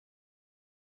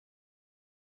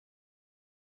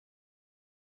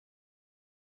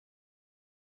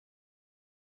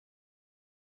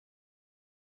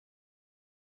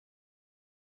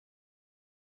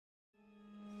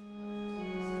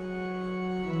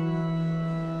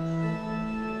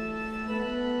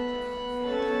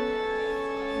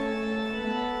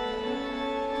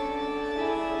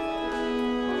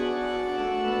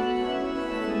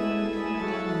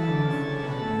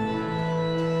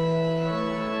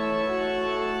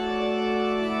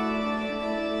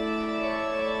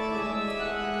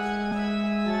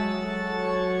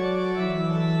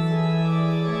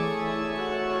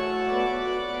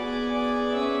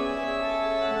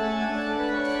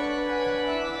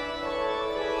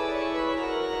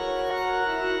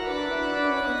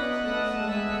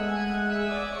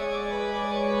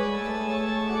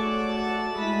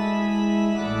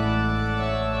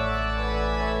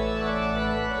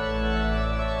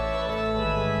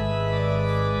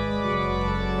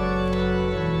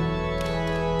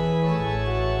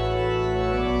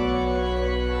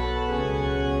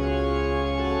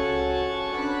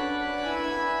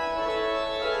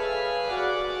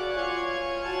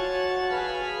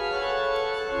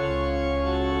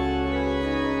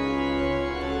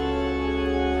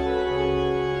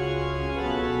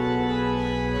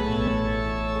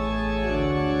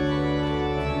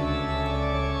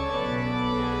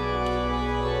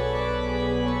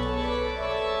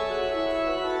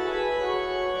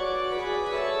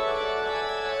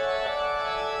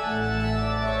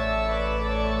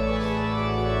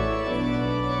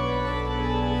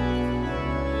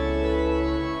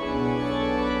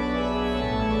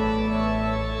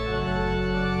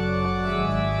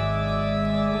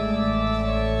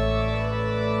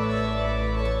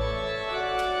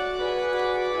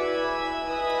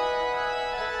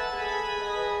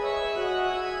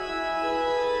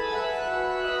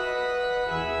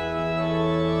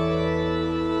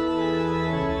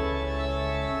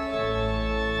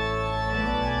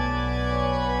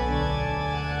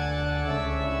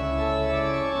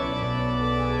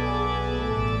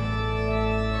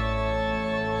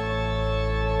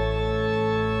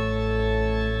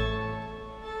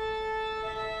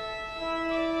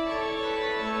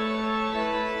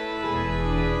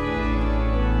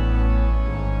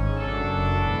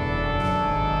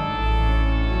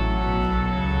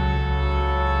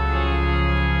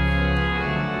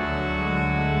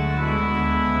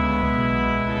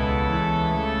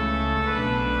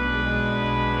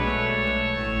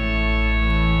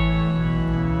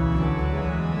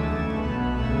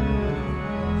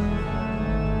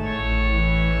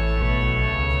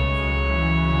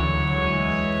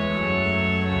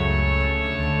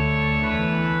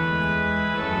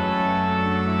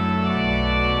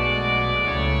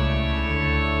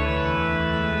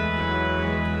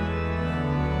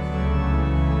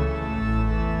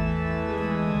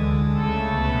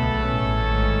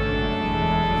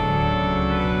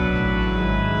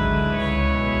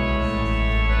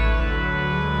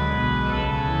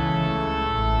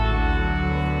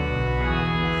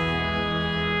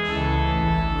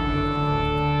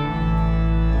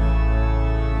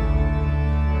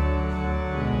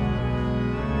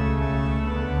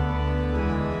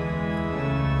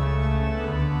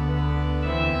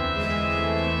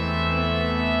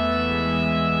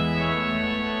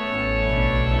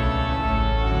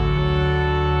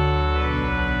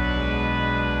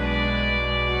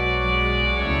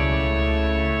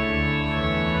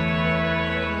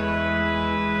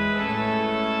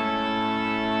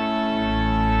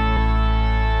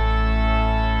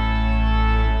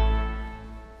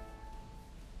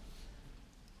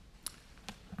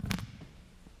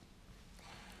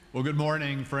Well, good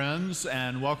morning, friends,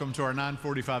 and welcome to our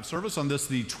 9:45 service on this,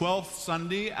 the 12th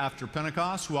Sunday after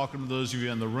Pentecost. Welcome to those of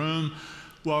you in the room.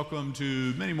 Welcome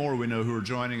to many more we know who are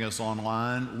joining us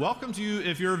online. Welcome to you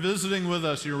if you're visiting with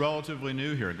us, you're relatively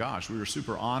new here. Gosh, we are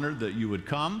super honored that you would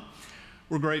come.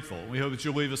 We're grateful. We hope that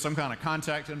you'll leave us some kind of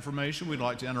contact information. We'd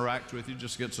like to interact with you,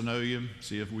 just get to know you,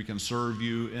 see if we can serve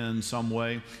you in some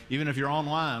way. Even if you're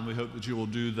online, we hope that you will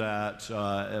do that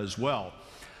as well.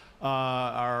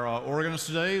 Our organist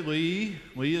today, Lee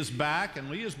is back,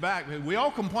 and Lee is back. We all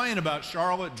complain about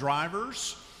Charlotte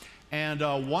drivers, and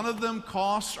one of them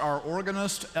cost our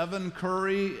organist, Evan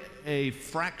Curry, a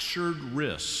fractured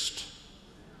wrist.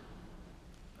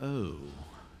 Oh,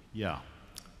 yeah,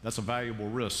 that's a valuable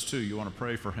wrist, too. You want to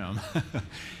pray for him.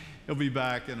 He'll be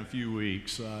back in a few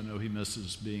weeks. I know he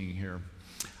misses being here.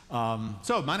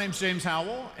 So my name's James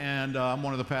Howell, and I'm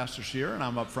one of the pastors here, and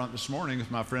I'm up front this morning with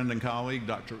my friend and colleague,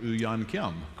 Dr. Uyan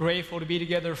Kim. Grateful to be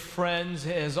together, friends.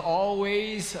 As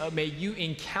always, may you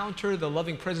encounter the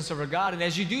loving presence of our God, and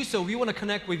as you do so, we want to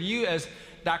connect with you. As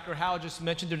Dr. Howell just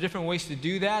mentioned, there are different ways to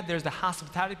do that. There's the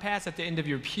hospitality pass at the end of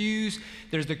your pews.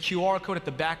 There's the QR code at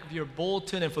the back of your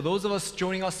bulletin. And for those of us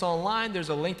joining us online, there's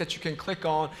a link that you can click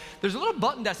on. There's a little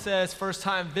button that says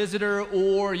first-time visitor,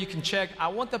 or you can check, I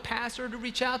want the pastor to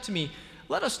reach out to me.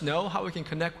 Let us know how we can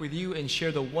connect with you and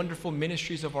share the wonderful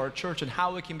ministries of our church and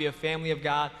how we can be a family of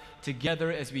God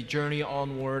together as we journey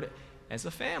onward as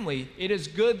a family. It is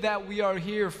good that we are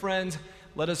here, friends.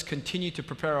 Let us continue to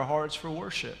prepare our hearts for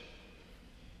worship.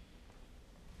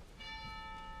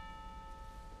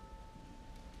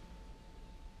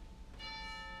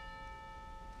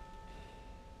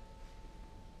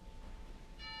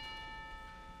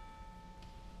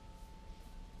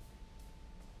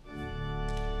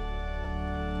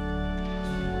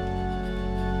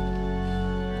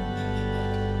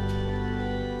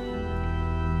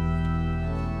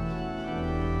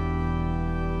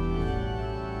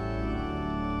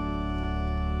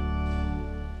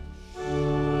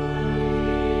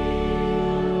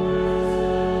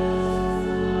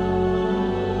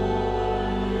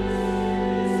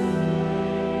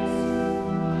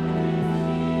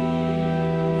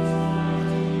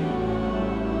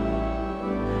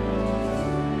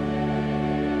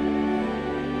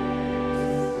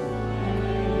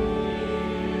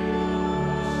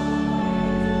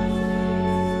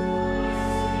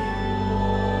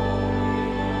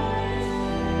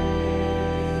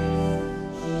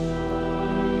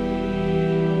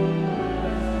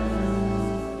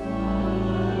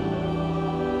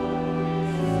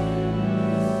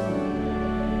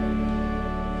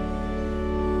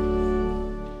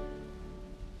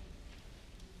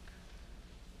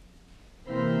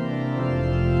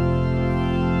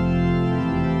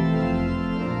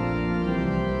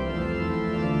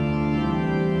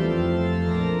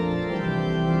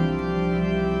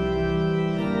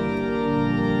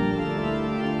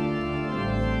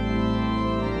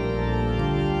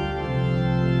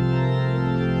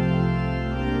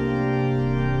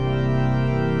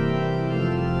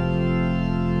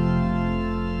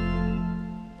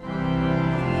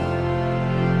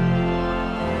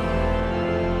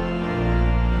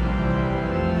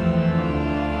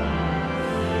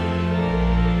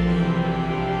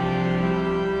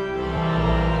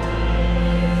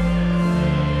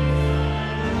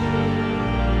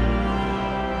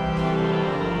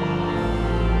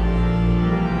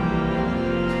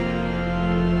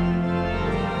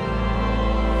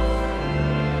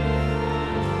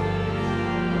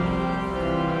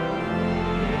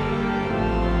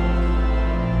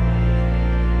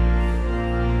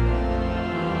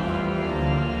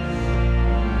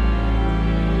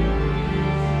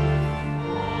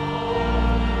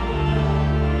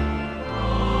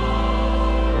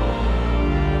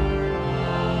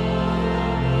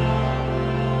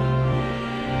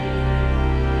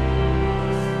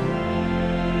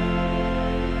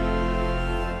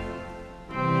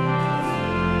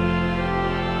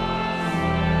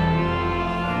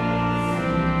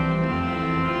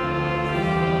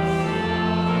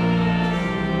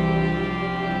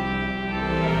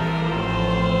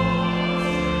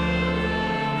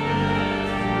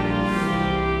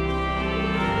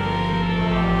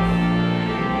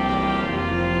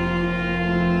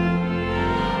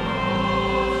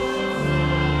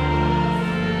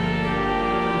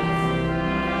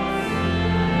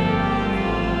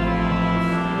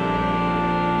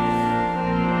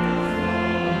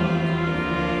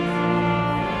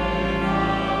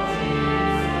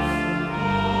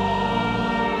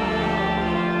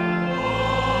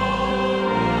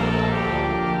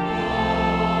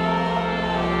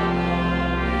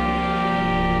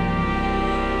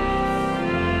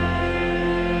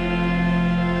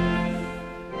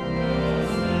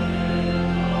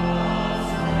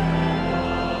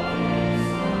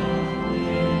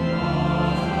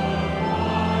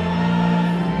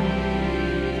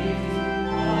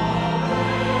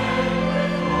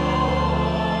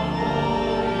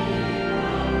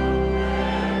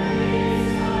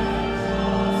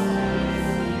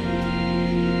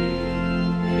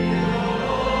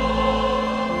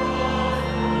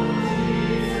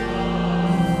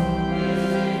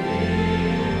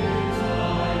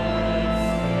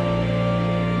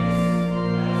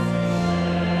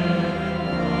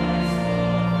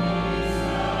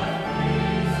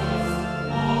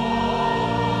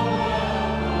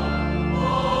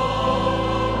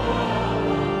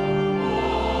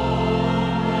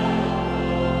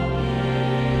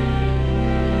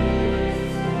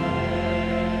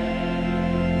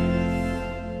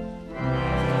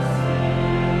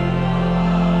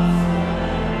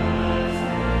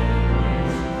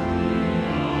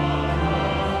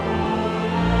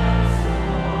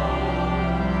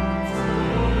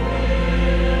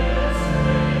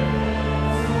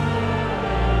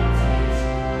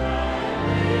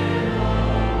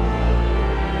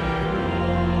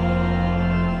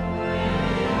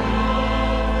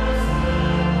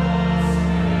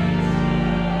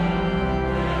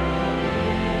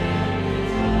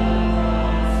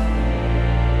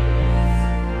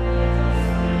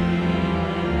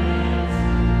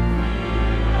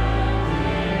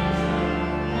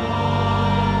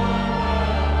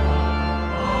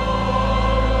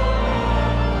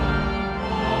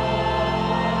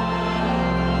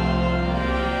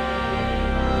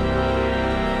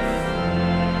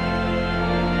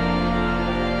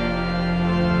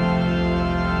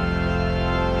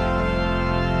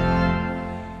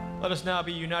 Let us now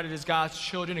be united as God's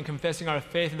children in confessing our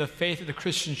faith in the faith of the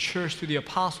Christian church through the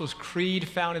Apostles' Creed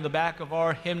found in the back of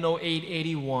our hymnal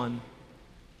 881.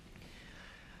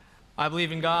 I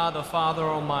believe in God, the Father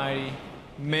Almighty,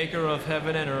 maker of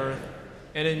heaven and earth,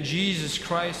 and in Jesus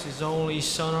Christ, his only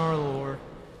Son, our Lord,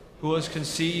 who was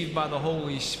conceived by the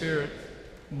Holy Spirit,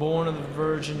 born of the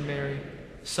Virgin Mary,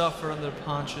 suffered under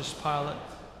Pontius Pilate,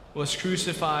 was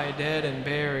crucified, dead, and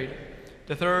buried.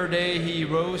 The third day he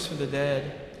rose from the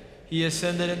dead. He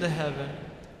ascended into heaven,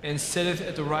 and sitteth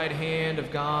at the right hand of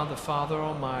God the Father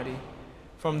Almighty.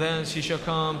 From thence he shall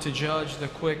come to judge the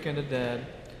quick and the dead.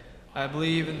 I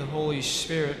believe in the Holy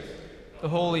Spirit, the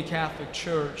Holy Catholic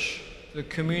Church, the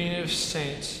communion of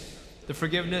saints, the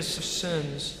forgiveness of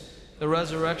sins, the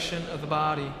resurrection of the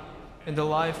body, and the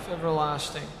life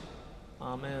everlasting.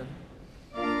 Amen.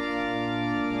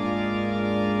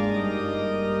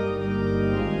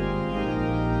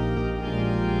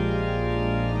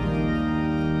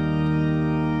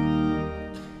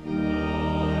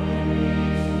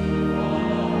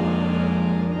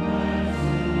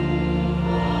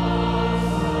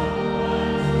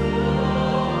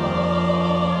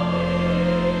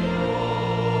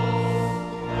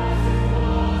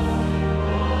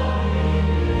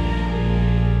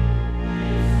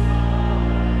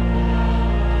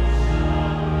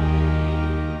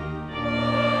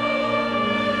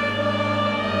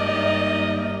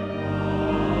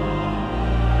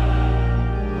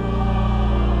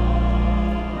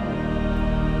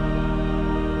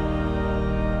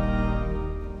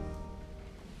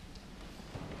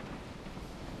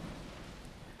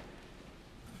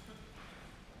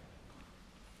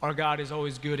 Our God is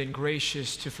always good and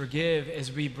gracious to forgive as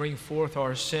we bring forth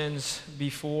our sins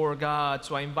before God.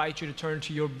 So I invite you to turn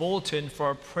to your bulletin for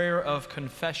our prayer of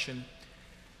confession.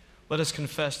 Let us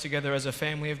confess together as a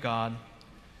family of God.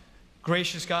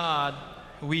 Gracious God,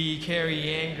 we carry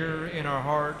anger in our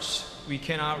hearts we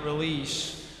cannot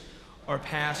release. Our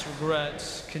past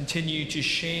regrets continue to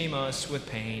shame us with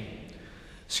pain.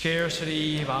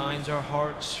 Scarcity binds our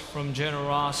hearts from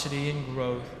generosity and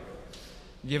growth.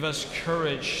 Give us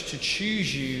courage to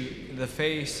choose you in the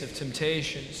face of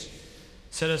temptations.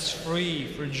 Set us free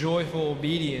for joyful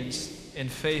obedience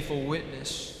and faithful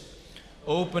witness.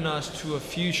 Open us to a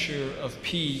future of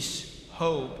peace,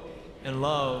 hope, and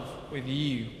love with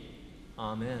you.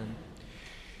 Amen.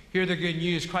 Hear the good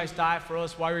news. Christ died for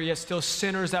us while we were yet still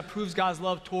sinners. That proves God's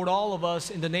love toward all of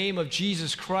us. In the name of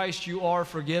Jesus Christ, you are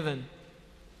forgiven.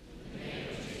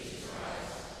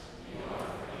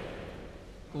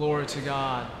 Glory to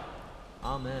God.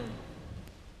 Amen.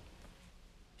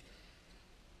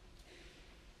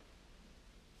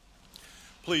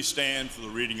 Please stand for the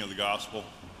reading of the gospel.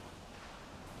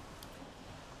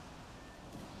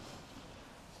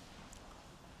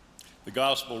 The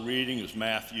gospel reading is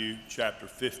Matthew chapter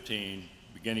 15,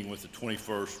 beginning with the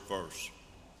 21st verse.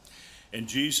 And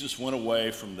Jesus went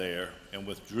away from there and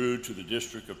withdrew to the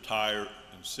district of Tyre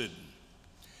and Sidon.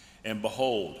 And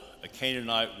behold, a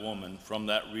Canaanite woman from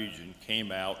that region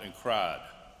came out and cried,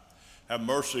 "Have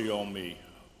mercy on me,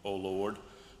 O Lord,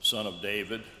 Son of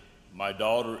David. My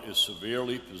daughter is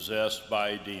severely possessed by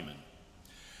a demon."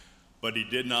 But he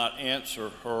did not answer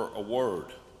her a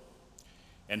word.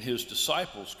 And his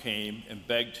disciples came and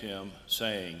begged him,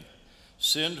 saying,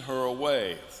 "Send her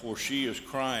away, for she is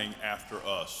crying after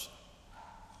us."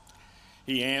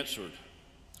 He answered,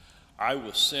 "I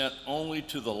was sent only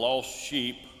to the lost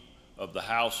sheep of the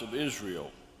house of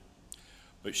Israel."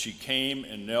 But she came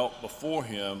and knelt before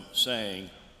him, saying,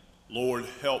 "Lord,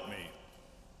 help me."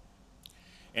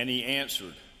 And he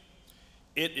answered,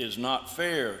 "It is not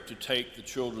fair to take the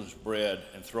children's bread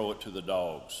and throw it to the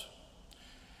dogs."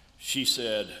 She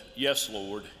said, "Yes,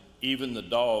 Lord, even the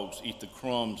dogs eat the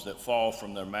crumbs that fall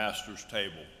from their master's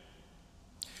table."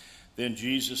 Then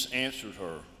Jesus answered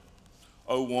her,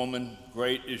 "O woman,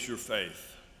 great is your faith.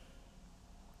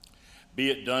 Be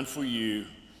it done for you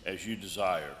as you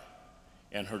desire."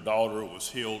 And her daughter was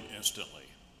healed instantly.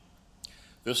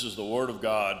 This is the word of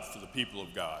God for the people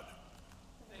of God.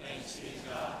 Thanks be to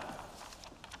God.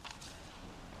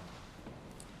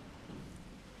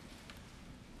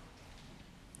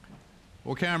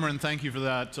 Well, Cameron, thank you for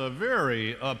that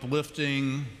very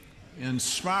uplifting,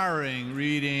 inspiring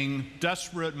reading.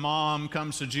 Desperate mom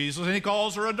comes to Jesus, and he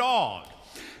calls her a dog.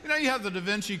 You know, you have the Da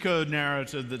Vinci Code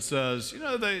narrative that says,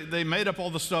 they made up all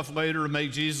the stuff later to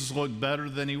make Jesus look better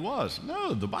than he was.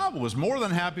 No, the Bible was more than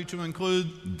happy to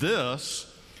include this.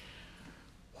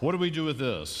 What do we do with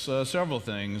this? Several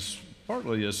things.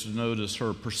 Partly is to notice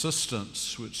her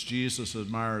persistence, which Jesus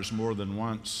admires more than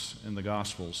once in the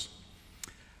Gospels.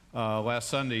 Last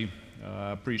Sunday,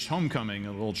 I preached homecoming at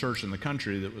a little church in the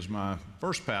country that was my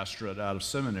first pastorate out of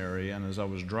seminary, and as I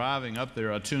was driving up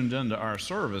there, I tuned into our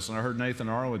service, and I heard Nathan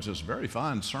Arledge's very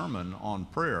fine sermon on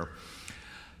prayer.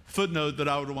 Footnote that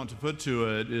I would want to put to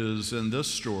it is in this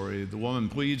story, the woman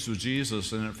pleads with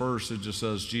Jesus, and at first it just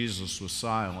says Jesus was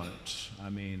silent. I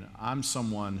mean, I'm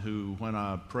someone who, when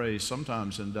I pray,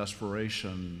 sometimes in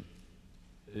desperation,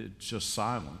 it's just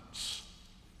silence.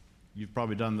 You've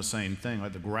probably done the same thing,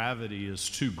 like the gravity is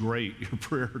too great. Your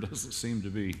prayer doesn't seem to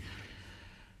be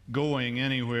going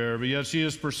anywhere, but yet she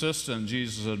is persistent.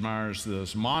 Jesus admires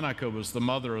this. Monica was the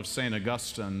mother of St.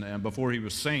 Augustine, and before he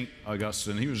was St.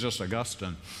 Augustine, he was just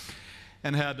Augustine,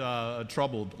 and had a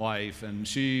troubled life. And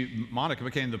Monica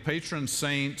became the patron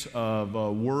saint of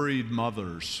worried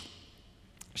mothers.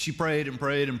 She prayed and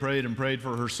prayed and prayed and prayed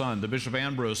for her son. The Bishop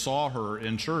Ambrose saw her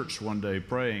in church one day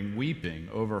praying, weeping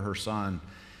over her son.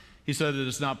 He said it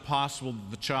is not possible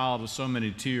that the child of so many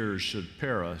tears should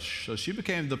perish. So she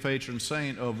became the patron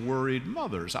saint of worried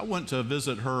mothers. I went to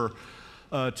visit her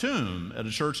tomb at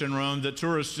a church in Rome that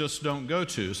tourists just don't go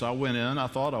to. So I went in. I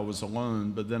thought I was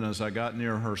alone, but then as I got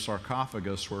near her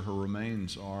sarcophagus where her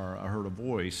remains are, I heard a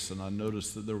voice, and I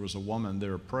noticed that there was a woman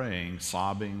there praying,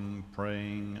 sobbing,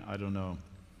 praying, I don't know.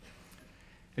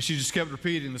 And she just kept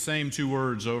repeating the same two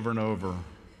words over and over,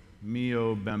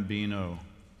 mio bambino.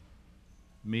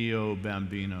 Mio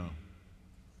bambino,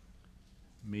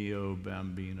 mio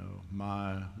bambino,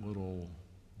 my little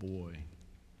boy.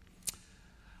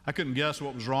 I couldn't guess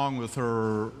what was wrong with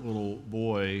her little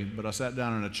boy, but I sat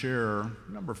down in a chair a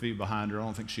number of feet behind her. I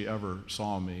don't think she ever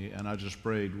saw me, and I just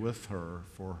prayed with her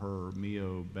for her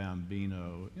mio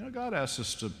bambino. You know, God asks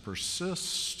us to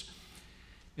persist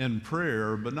in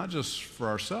prayer, but not just for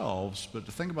ourselves, but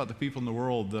to think about the people in the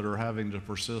world that are having to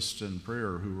persist in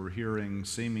prayer, who are hearing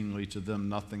seemingly to them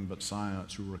nothing but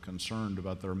silence, who are concerned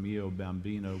about their mio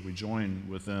bambino. We join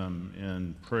with them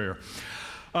in prayer.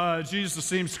 Jesus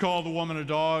seems to call the woman a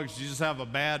dog. Does Jesus have a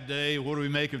bad day? What do we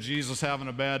make of Jesus having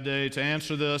a bad day? To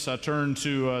answer this, I turn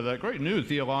to that great new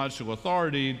theological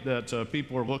authority that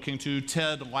people are looking to,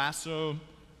 Ted Lasso.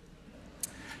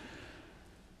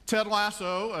 Ted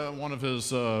Lasso, one of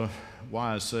his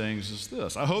wise sayings is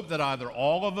this: I hope that either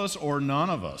all of us or none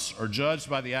of us are judged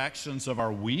by the actions of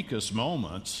our weakest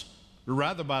moments, but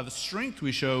rather by the strength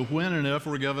we show when and if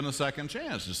we're given a second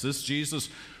chance. Is this Jesus'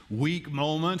 weak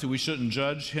moment, and we shouldn't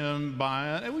judge him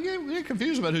by it? And we get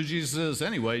confused about who Jesus is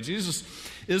anyway. Jesus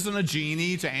isn't a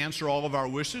genie to answer all of our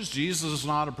wishes. Jesus is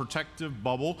not a protective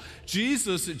bubble.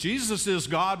 Jesus is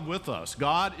God with us.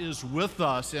 God is with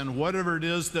us in whatever it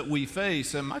is that we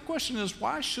face. And my question is,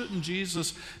 why shouldn't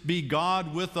Jesus be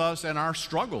God with us in our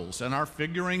struggles and our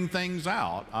figuring things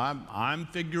out? I'm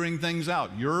figuring things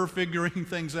out. You're figuring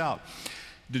things out.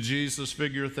 Did Jesus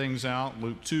figure things out?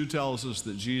 Luke 2 tells us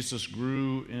that Jesus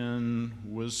grew in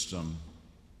wisdom.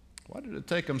 Why did it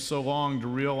take him so long to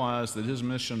realize that his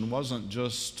mission wasn't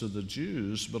just to the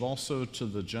Jews, but also to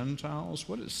the Gentiles?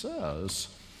 What it says,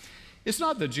 it's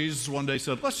not that Jesus one day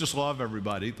said, let's just love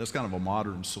everybody. That's kind of a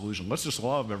modern solution. Let's just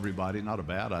love everybody, not a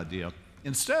bad idea.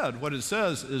 Instead, what it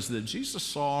says is that Jesus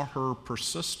saw her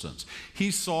persistence.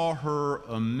 He saw her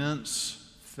immense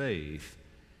faith.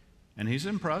 And he's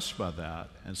impressed by that,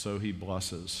 and so he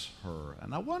blesses her.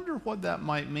 And I wonder what that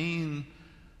might mean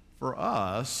for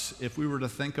us if we were to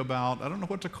think about, I don't know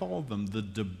what to call them, the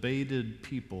debated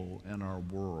people in our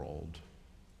world.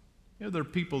 You know, there are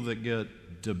people that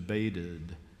get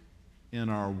debated in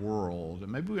our world,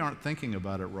 and maybe we aren't thinking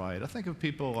about it right. I think of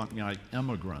people like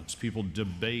immigrants. People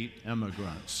debate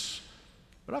immigrants.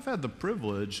 But I've had the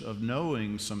privilege of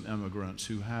knowing some immigrants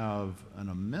who have an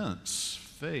immense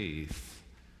faith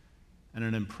and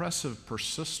an impressive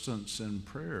persistence in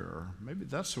prayer. Maybe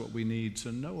that's what we need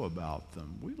to know about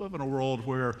them. We live in a world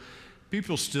where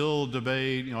people still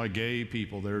debate, like gay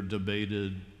people, they're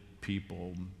debated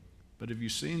people. But have you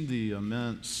seen the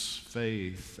immense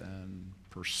faith and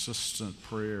persistent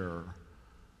prayer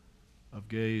of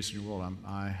gays in your world?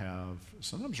 I have.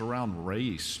 Sometimes around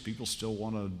race, people still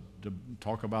want to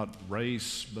talk about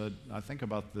race, but I think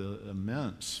about the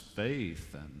immense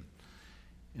faith and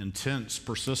intense,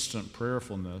 persistent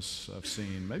prayerfulness I've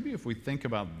seen. Maybe if we think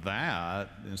about that,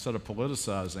 instead of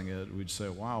politicizing it, we'd say,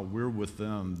 wow, we're with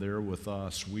them, they're with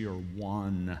us, we are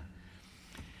one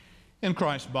in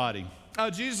Christ's body.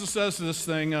 Jesus says this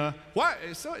thing, why?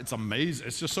 It's amazing,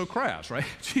 it's just so crass, right?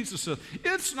 Jesus says,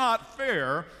 it's not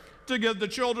fair to give the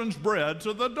children's bread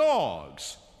to the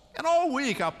dogs. And all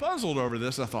week I puzzled over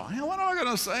this. I thought, what am I going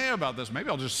to say about this? Maybe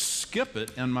I'll just skip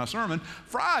it in my sermon.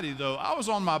 Friday, though, I was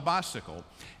on my bicycle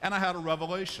and I had a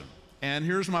revelation. And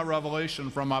here's my revelation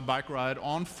from my bike ride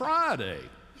on Friday.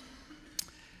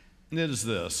 And it is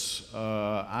this.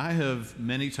 I have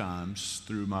many times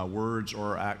through my words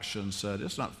or actions said,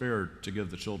 it's not fair to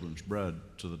give the children's bread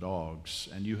to the dogs,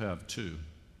 and you have too.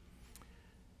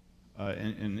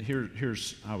 And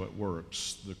here's how it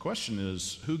works. The question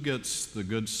is, who gets the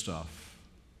good stuff?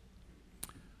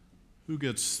 Who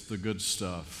gets the good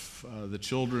stuff? The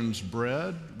children's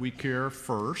bread, we care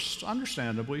first,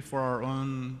 understandably, for our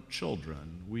own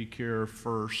children. We care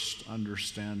first,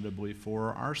 understandably,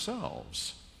 for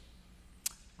ourselves.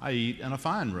 I eat in a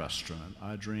fine restaurant.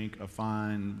 I drink a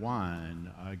fine wine.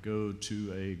 I go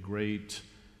to a great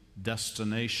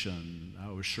destination.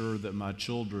 I was sure that my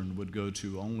children would go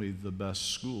to only the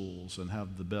best schools and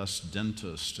have the best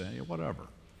dentist, whatever.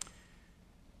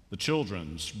 The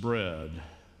children's bread.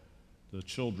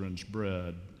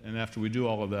 And after we do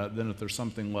all of that, then if there's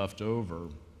something left over,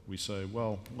 we say,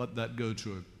 well, let that go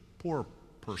to a poor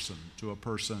person, to a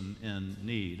person in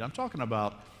need. I'm talking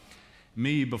about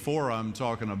me before I'm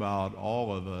talking about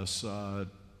all of us.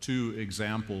 Two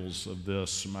examples of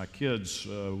this. My kids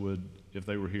would, if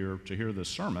they were here to hear this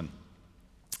sermon,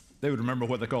 they would remember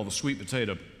what they call the sweet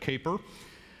potato caper.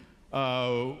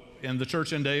 In the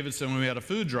church in Davidson, when we had a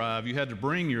food drive, you had to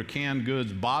bring your canned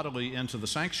goods bodily into the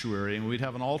sanctuary, and we'd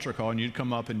have an altar call, and you'd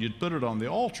come up and you'd put it on the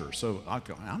altar. So I'd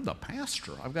go, I'm the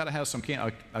pastor. I've got to have some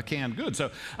canned goods.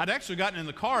 So I'd actually gotten in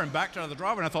the car and backed out of the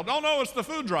driveway, and I thought, oh, no, it's the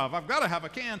food drive. I've got to have a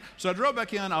can. So I drove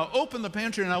back in. I opened the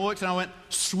pantry, and I looked, and I went,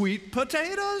 sweet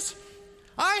potatoes?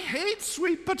 I hate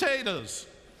sweet potatoes.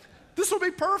 This will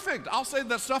be perfect. I'll save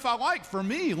that stuff I like for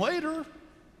me later.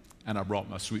 And I brought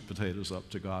my sweet potatoes up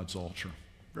to God's altar.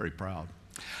 Very proud.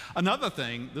 Another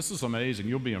thing, this is amazing.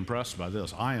 You'll be impressed by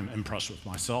this. I am impressed with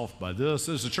myself by this.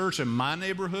 There's a church in my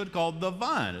neighborhood called The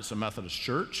Vine. It's a Methodist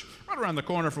church right around the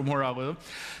corner from where I live.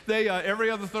 They, every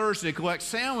other Thursday, collect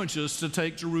sandwiches to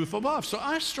take to Roof Above. So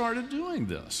I started doing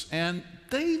this, and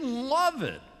they love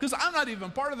it. Because I'm not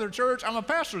even part of their church. I'm a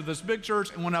pastor of this big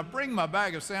church, and when I bring my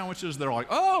bag of sandwiches, they're like,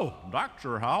 oh,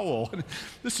 Dr. Howell.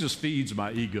 This just feeds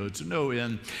my ego to no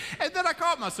end. And then I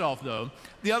caught myself, though.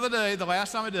 The other day, the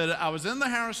last time I did it, I was in the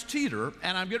Harris Teeter,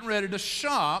 and I'm getting ready to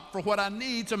shop for what I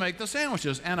need to make the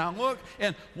sandwiches. And I look,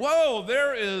 and whoa,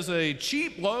 there is a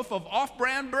cheap loaf of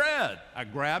off-brand bread. I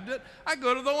grabbed it. I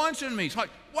go to the luncheon meat. It's like,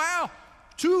 wow,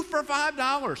 2 for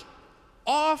 $5.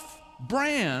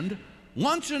 Off-brand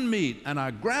luncheon meat. And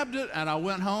I grabbed it and I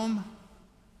went home.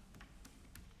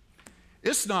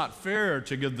 It's not fair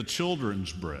to give the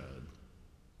children's bread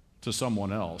to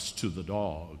someone else, to the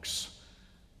dogs.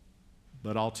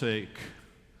 But I'll take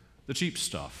the cheap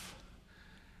stuff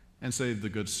and save the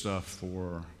good stuff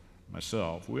for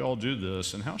myself. We all do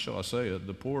this, and how shall I say it?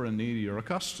 The poor and needy are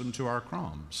accustomed to our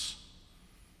crumbs.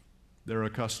 They're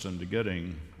accustomed to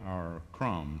getting our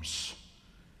crumbs.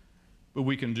 But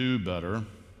we can do better.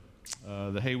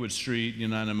 The Haywood Street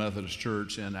United Methodist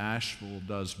Church in Asheville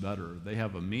does better. They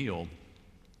have a meal,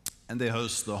 and they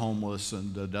host the homeless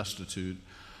and the destitute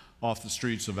off the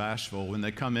streets of Asheville. When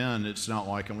they come in, it's not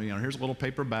like, here's a little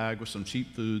paper bag with some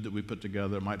cheap food that we put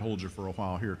together. It might hold you for a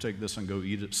while. Here, take this and go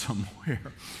eat it somewhere.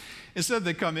 Instead,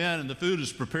 they come in, and the food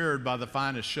is prepared by the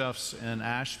finest chefs in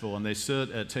Asheville, and they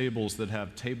sit at tables that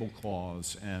have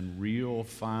tablecloths and real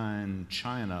fine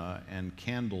china and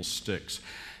candlesticks.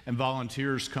 And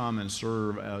volunteers come and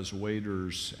serve as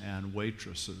waiters and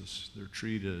waitresses. They're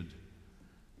treated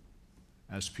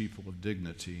as people of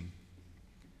dignity,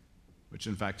 which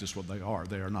in fact is what they are.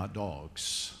 They are not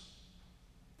dogs.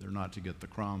 They're not to get the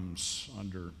crumbs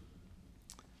under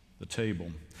the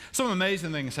table. Some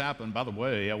amazing things happened. By the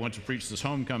way, I went to preach this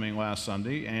homecoming last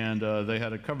Sunday, and they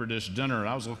had a covered dish dinner, and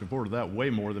I was looking forward to that way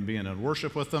more than being in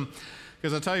worship with them.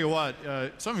 Because I tell you what,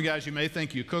 some of you guys, you may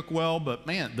think you cook well, but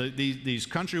man, these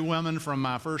country women from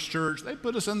my first church, they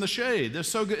put us in the shade. They're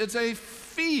so good. It's a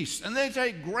feast, and they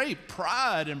take great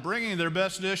pride in bringing their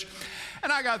best dish.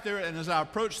 And I got there, and as I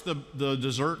approached the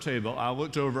dessert table, I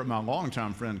looked over at my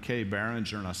longtime friend, Kay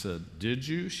Barringer, and I said, "Did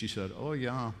you?" She said, "Oh,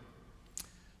 yeah."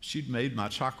 She'd made my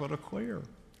chocolate eclair.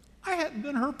 I hadn't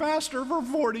been her pastor for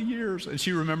 40 years, and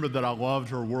she remembered that I loved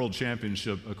her world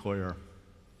championship eclair.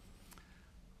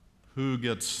 Who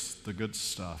gets the good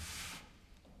stuff?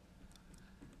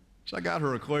 So I got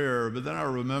her eclair, but then I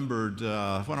remembered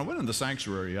when I went in the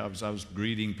sanctuary, I was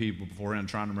greeting people beforehand,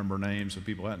 trying to remember names of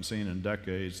people I hadn't seen in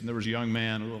decades. And there was a young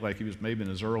man who looked like he was maybe in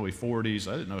his early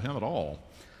 40s. I didn't know him at all.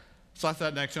 So I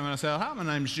sat next to him and I said, "Hi, my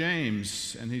name's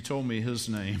James." And he told me his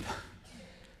name.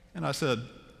 And I said,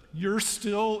 "You're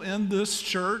still in this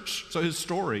church?" So his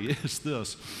story is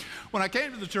this. When I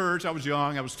came to the church, I was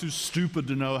young. I was too stupid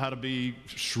to know how to be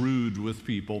shrewd with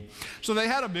people. So they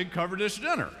had a big cover dish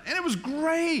dinner, and it was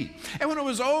great. And when it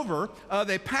was over,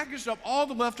 they packaged up all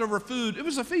the leftover food. It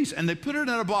was a feast, and they put it in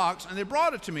a box, and they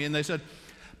brought it to me, and they said,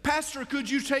 "Pastor, could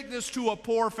you take this to a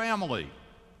poor family?"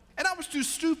 And I was too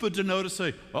stupid to know to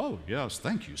say, "Oh, yes,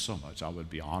 thank you so much. I would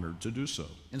be honored to do so."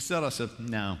 Instead, I said,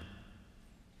 "No."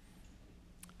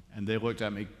 And they looked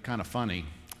at me kind of funny.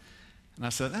 And I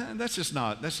said, that's just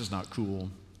not cool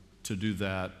to do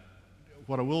that.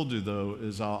 What I will do, though,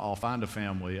 is I'll find a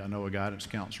family. I know a guidance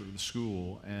counselor at the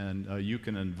school, and you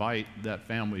can invite that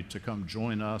family to come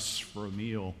join us for a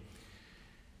meal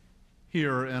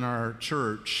here in our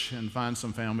church and find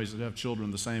some families that have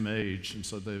children the same age. And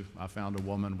so I found a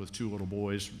woman with 2 little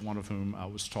boys, one of whom I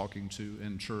was talking to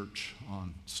in church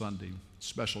on Sunday,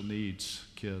 special needs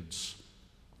kids.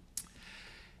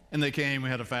 And they came, we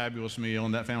had a fabulous meal,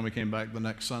 and that family came back the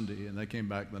next Sunday, and they came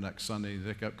back the next Sunday.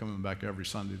 They kept coming back every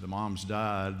Sunday. The mom's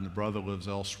died, and the brother lives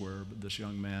elsewhere, but this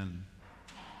young man,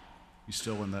 he's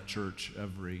still in that church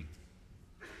every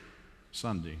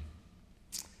Sunday.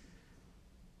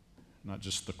 Not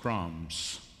just the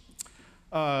crumbs.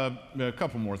 A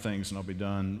couple more things and I'll be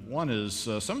done. One is,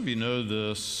 some of you know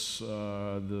this,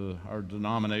 our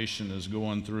denomination is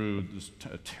going through this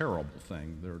terrible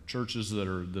thing. There are churches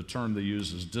the term they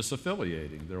use is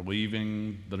disaffiliating. They're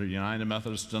leaving the United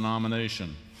Methodist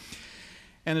denomination.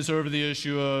 And it's over the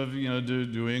issue of,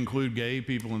 do we include gay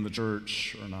people in the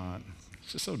church or not?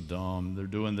 It's just so dumb. They're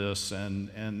doing this.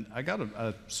 And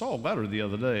I saw a letter the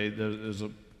other day. There's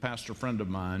a pastor friend of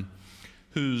mine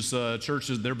whose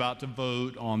churches, they're about to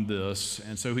vote on this.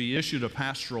 And so he issued a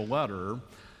pastoral letter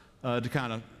to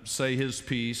kind of say his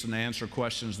piece and answer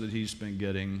questions that he's been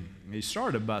getting. He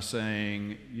started by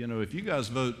saying, if you guys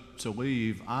vote to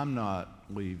leave, I'm not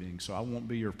leaving, so I won't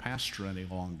be your pastor any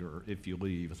longer if you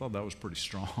leave. I thought that was pretty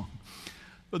strong.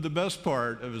 But the best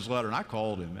part of his letter, and I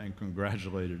called him and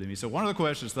congratulated him, he said, one of the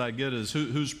questions that I get is,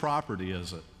 whose property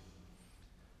is it?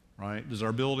 Right? Does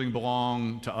our building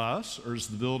belong to us, or does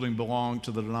the building belong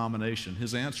to the denomination?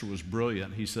 His answer was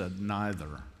brilliant. He said,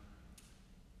 neither.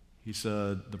 He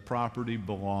said, the property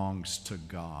belongs to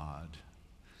God.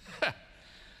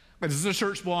 Does this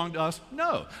church belong to us?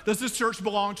 No. Does this church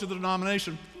belong to the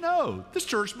denomination? No. This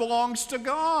church belongs to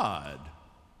God.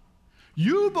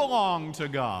 You belong to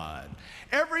God.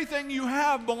 Everything you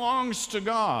have belongs to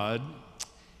God.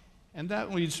 And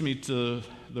that leads me to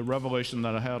the revelation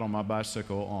that I had on my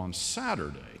bicycle on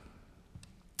Saturday.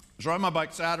 I was riding my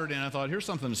bike Saturday, and I thought, here's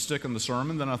something to stick in the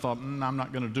sermon. Then I thought, I'm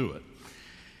not going to do it.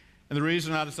 And the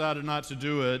reason I decided not to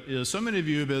do it is so many of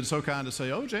you have been so kind to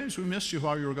say, oh, James, we missed you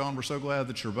while you were gone. We're so glad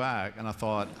that you're back. And I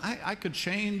thought, I could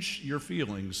change your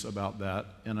feelings about that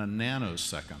in a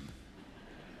nanosecond.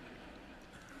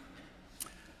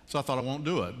 So I thought I won't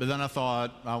do it. But then I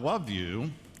thought, I love you.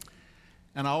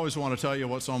 And I always want to tell you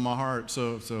what's on my heart,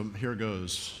 so here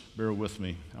goes. Bear with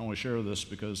me. I want to share this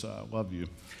because I love you.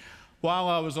 While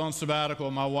I was on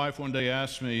sabbatical, my wife one day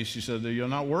asked me, she said, you're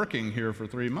not working here for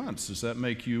 3 months. Does that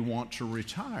make you want to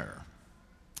retire?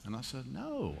 And I said,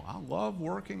 no, I love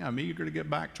working. I'm eager to get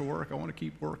back to work. I want to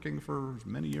keep working for as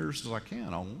many years as I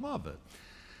can. I love it.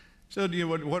 So,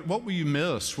 what will you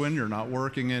miss when you're not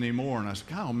working anymore? And I said,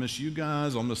 God, I'll miss you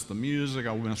guys. I'll miss the music.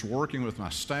 I'll miss working with my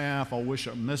staff. I'll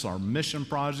miss our mission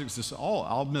projects.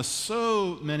 I'll miss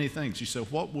so many things. She said,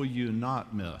 what will you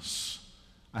not miss?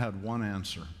 I had one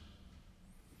answer.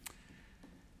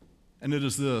 And it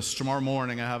is this. Tomorrow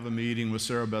morning, I have a meeting with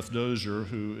Sarah Beth Dozier,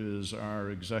 who is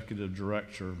our executive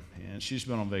director. And she's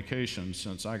been on vacation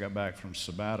since I got back from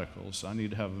sabbatical, so I need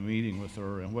to have a meeting with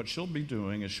her. And what she'll be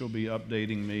doing is she'll be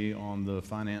updating me on the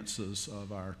finances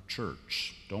of our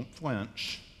church. Don't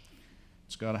flinch.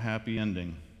 It's got a happy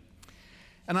ending.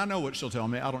 And I know what she'll tell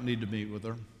me. I don't need to meet with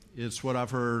her. It's what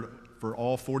I've heard for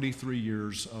all 43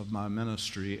 years of my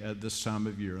ministry at this time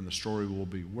of year. And the story will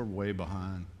be, we're way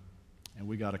behind. And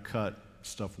we got to cut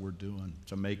stuff we're doing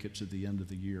to make it to the end of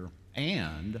the year.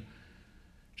 And,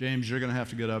 James, you're going to have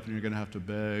to get up and you're going to have to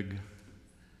beg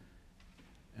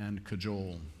and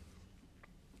cajole.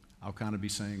 I'll kind of be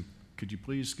saying, could you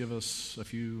please give us a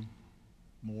few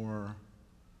more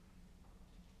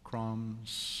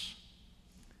crumbs?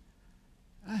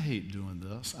 I hate doing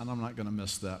this, and I'm not going to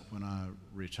miss that when I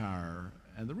retire.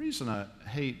 And the reason I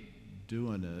hate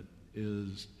doing it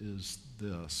is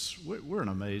this. We're an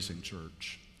amazing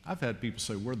church. I've had people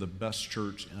say we're the best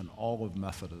church in all of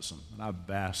Methodism, and I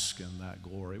bask in that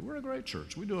glory. We're a great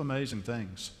church. We do amazing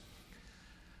things.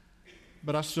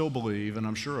 But I still believe, and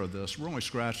I'm sure of this, we're only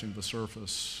scratching the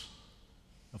surface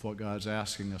of what God's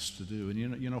asking us to do. And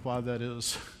you know why that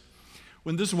is?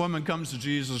 When this woman comes to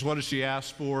Jesus, what does she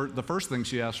ask for? The first thing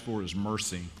she asks for is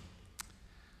mercy.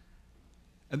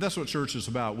 And that's what church is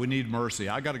about. We need mercy.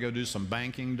 I got to go do some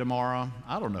banking tomorrow.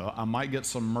 I don't know. I might get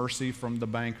some mercy from the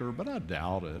banker, but I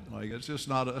doubt it. Like, it's just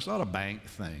not a bank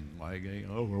thing. Like,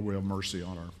 oh, well, we have mercy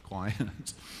on our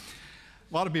clients.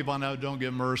 A lot of people I know don't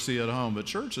get mercy at home, but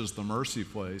church is the mercy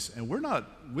place. And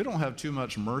we don't have too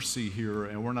much mercy here,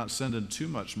 and we're not sending too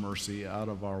much mercy out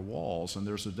of our walls. And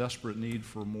there's a desperate need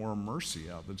for more mercy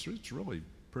out there. It's really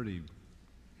pretty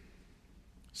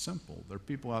simple. There are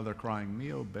people out there crying,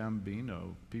 mio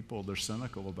bambino. People, they're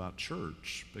cynical about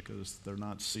church because they're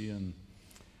not seeing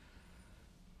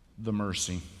the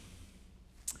mercy.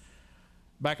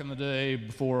 Back in the day,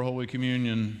 before Holy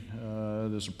Communion,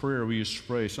 there's a prayer we used to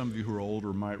pray. Some of you who are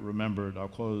older might remember it. I'll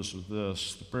close with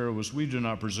this. The prayer was, "We do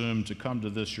not presume to come to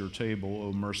this your table,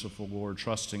 O merciful Lord,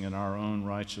 trusting in our own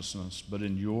righteousness, but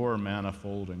in your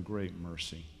manifold and great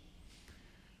mercy.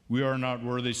 We are not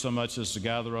worthy so much as to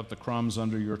gather up the crumbs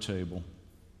under your table,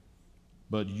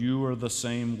 but you are the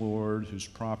same Lord whose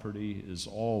property is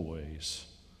always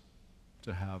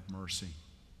to have mercy."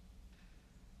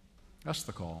 That's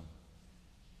the call.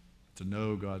 To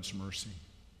know God's mercy,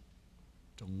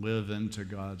 to live into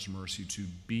God's mercy, to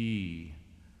be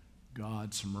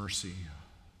God's mercy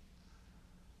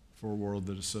for a world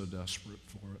that is so desperate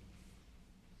for it.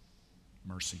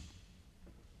 Mercy.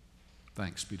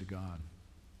 Thanks be to God.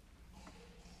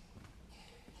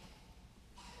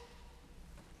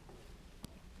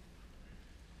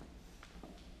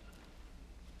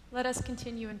 Let us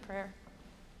continue in prayer.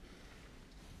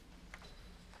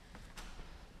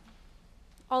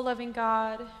 All-loving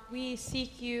God, we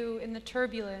seek you in the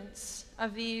turbulence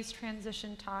of these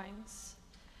transition times.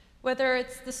 Whether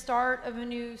it's the start of a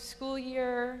new school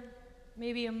year,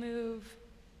 maybe a move,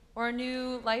 or a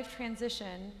new life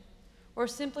transition, or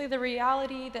simply the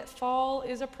reality that fall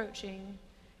is approaching,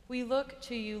 we look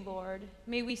to you, Lord.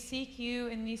 May we seek you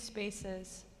in these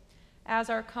spaces as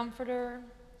our comforter,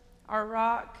 our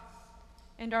rock,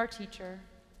 and our teacher.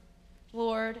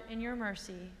 Lord, in your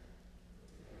mercy.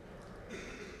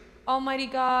 Almighty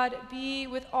God, be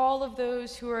with all of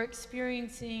those who are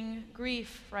experiencing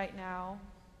grief right now.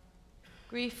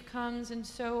 Grief comes in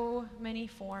so many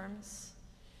forms.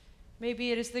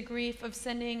 Maybe it is the grief of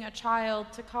sending a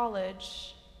child to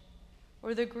college,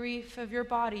 or the grief of your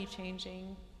body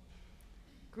changing,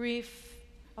 grief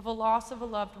of a loss of a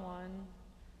loved one,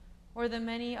 or the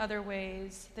many other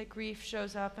ways that grief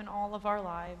shows up in all of our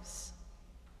lives.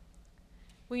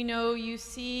 We know you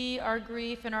see our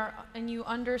grief and you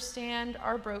understand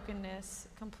our brokenness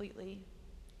completely.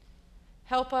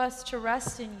 Help us to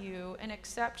rest in you and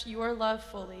accept your love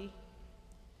fully.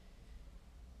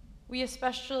 We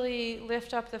especially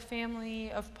lift up the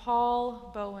family of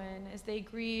Paul Bowen as they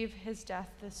grieve his death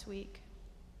this week.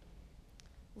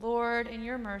 Lord, in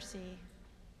your mercy.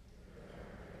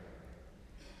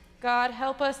 God,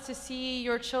 help us to see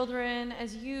your children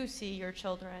as you see your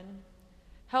children.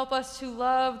 Help us to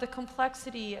love the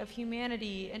complexity of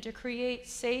humanity and to create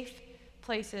safe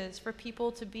places for people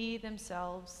to be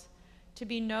themselves, to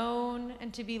be known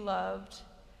and to be loved.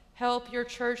 Help your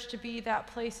church to be that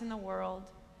place in the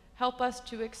world. Help us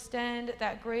to extend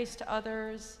that grace to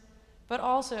others, but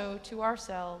also to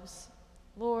ourselves.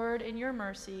 Lord, in your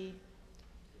mercy.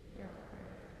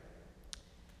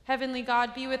 Heavenly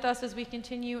God, be with us as we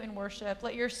continue in worship.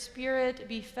 Let your spirit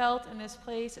be felt in this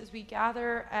place as we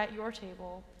gather at your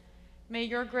table. May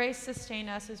your grace sustain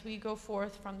us as we go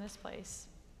forth from this place.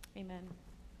 Amen.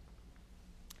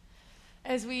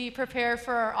 As we prepare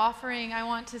for our offering, I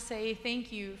want to say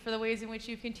thank you for the ways in which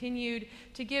you continued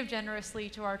to give generously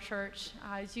to our church,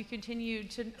 as you continued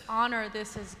to honor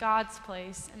this as God's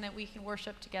place and that we can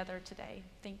worship together today.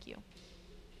 Thank you.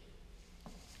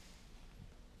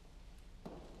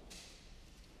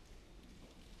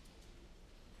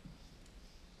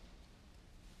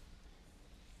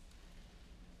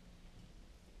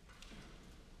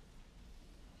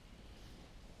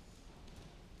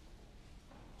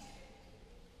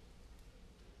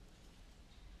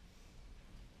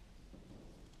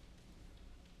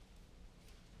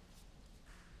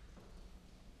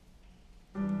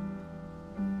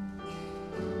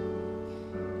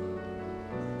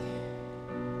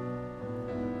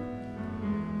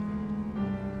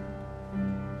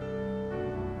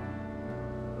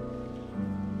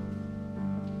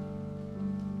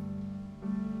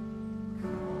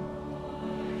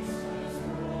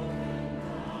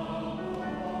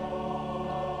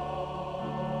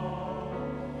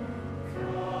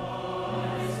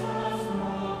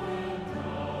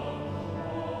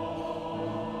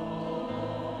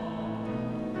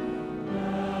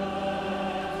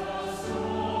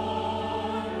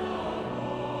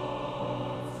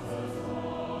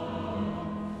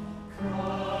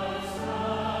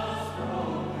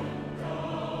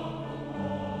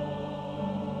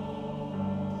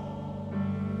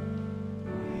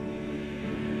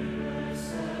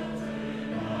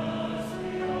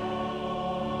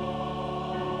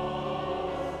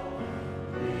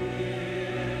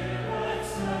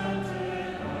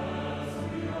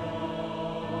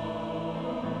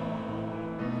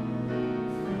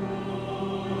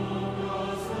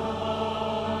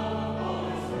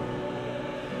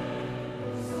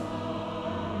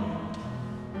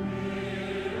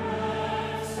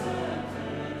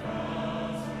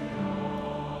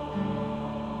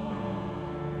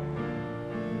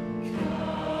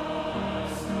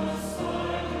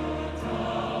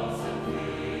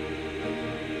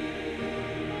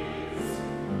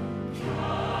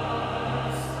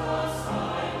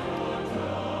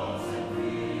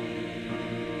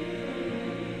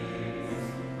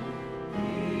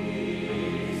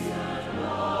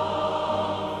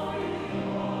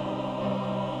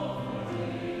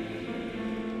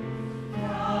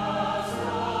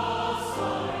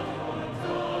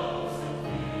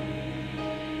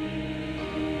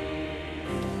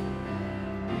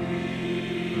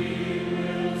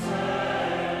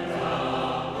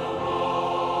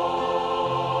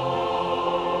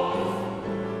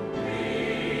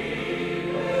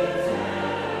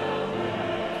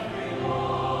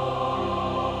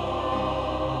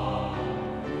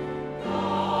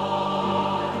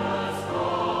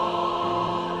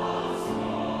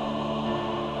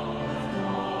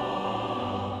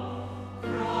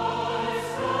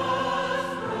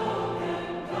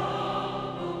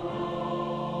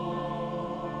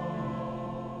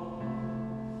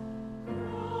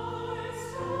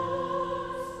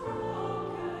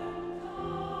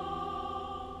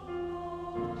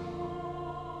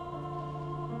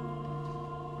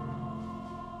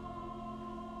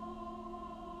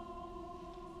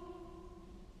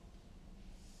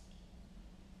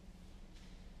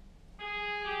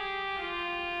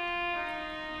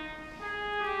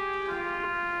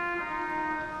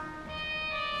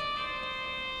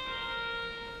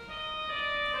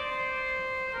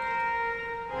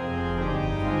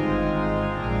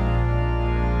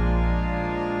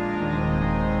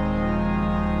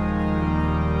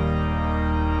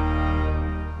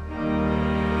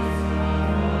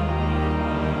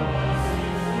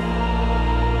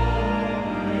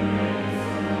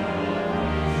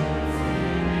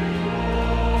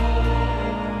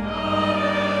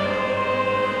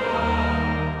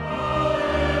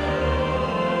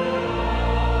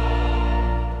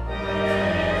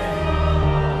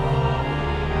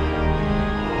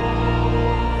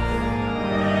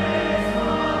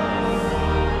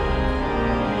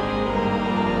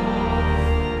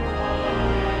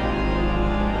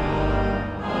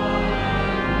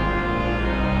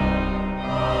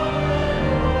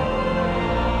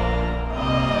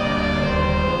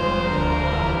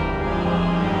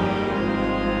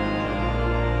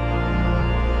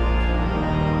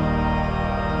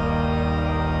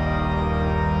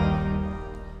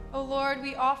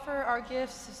 Lord, we offer our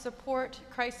gifts to support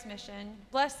Christ's mission.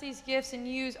 Bless these gifts and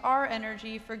use our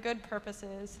energy for good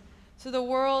purposes, so the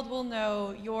world will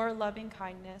know your loving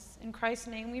kindness. In Christ's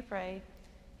name we pray.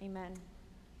 Amen.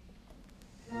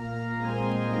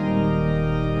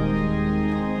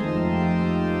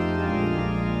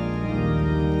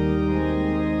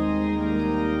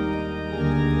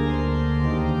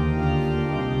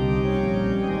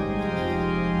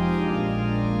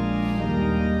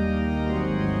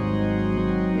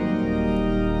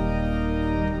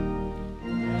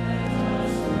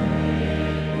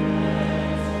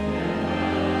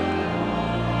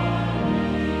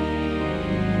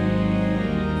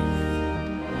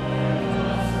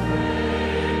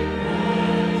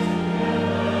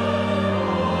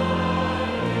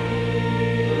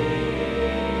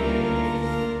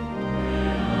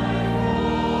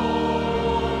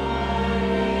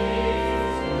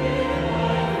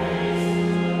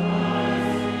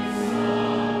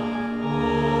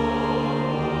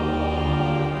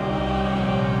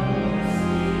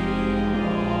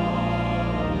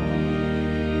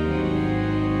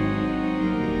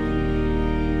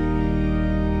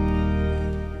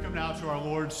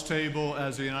 Table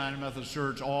as the United Methodist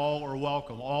Church, all are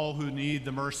welcome, all who need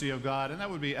the mercy of God, and that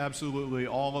would be absolutely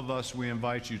all of us. We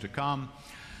invite you to come.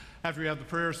 After you have the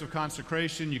prayers of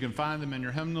consecration, you can find them in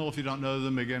your hymnal. If you don't know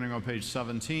them, beginning on page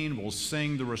 17, we'll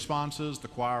sing the responses. The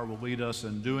choir will lead us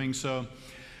in doing so.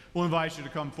 We'll invite you to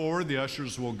come forward. The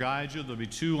ushers will guide you. There'll be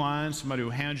two lines. Somebody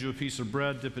will hand you a piece of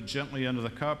bread, dip it gently into the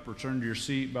cup, return to your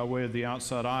seat by way of the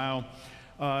outside aisle.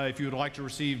 If you would like to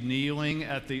receive kneeling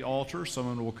at the altar,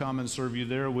 someone will come and serve you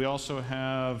there. We also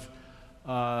have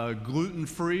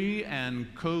gluten-free and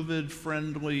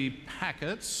COVID-friendly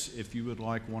packets, if you would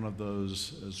like one of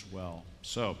those as well.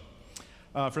 So,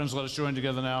 friends, let us join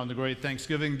together now in the great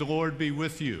thanksgiving. The Lord be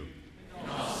with you.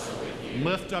 And also with you.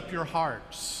 Lift up your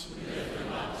hearts. We lift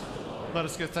them up to the Lord. Let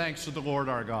us give thanks to the Lord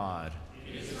our God.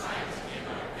 It is right to give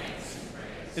our thanks and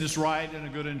praise. It is right and a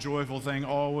good and joyful thing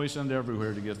always and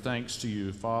everywhere to give thanks to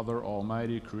you, Father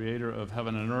Almighty, creator of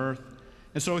heaven and earth.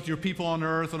 And so with your people on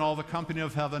earth and all the company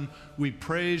of heaven, we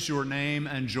praise your name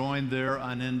and join their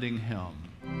unending hymn.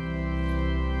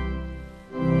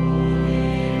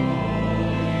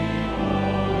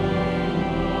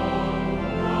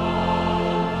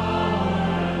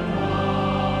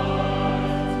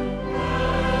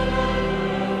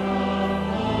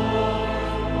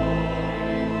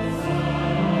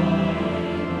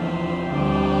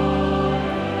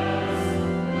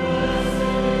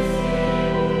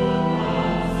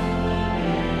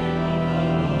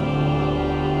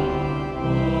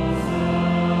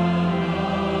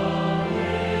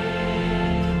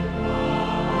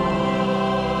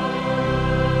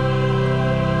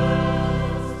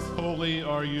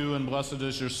 Blessed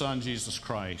is your Son, Jesus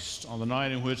Christ. On the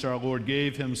night in which our Lord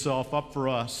gave himself up for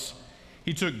us,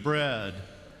 he took bread,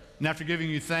 and after giving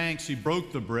you thanks, he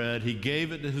broke the bread. He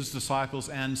gave it to his disciples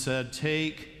and said,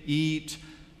 "Take, eat.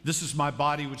 This is my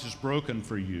body which is broken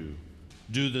for you.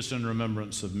 Do this in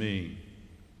remembrance of me."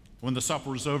 When the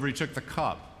supper was over, he took the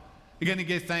cup. Again, he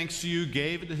gave thanks to you,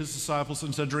 gave it to his disciples,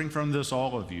 and said, "Drink from this,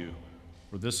 all of you.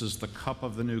 For this is the cup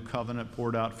of the new covenant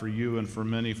poured out for you and for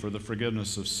many for the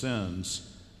forgiveness of sins.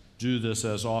 Do this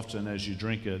as often as you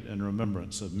drink it in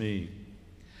remembrance of me."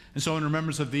 And so in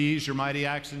remembrance of these, your mighty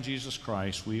acts in Jesus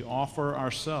Christ, we offer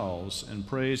ourselves in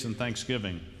praise and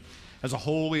thanksgiving as a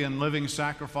holy and living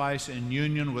sacrifice in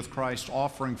union with Christ,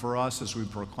 offering for us as we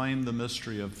proclaim the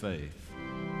mystery of faith.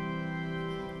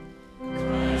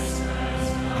 Christ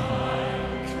has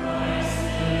died, Christ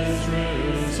is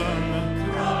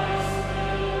risen, Christ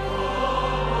will come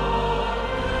again.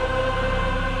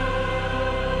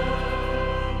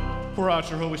 Pour out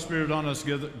your Holy Spirit on us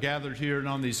gathered here and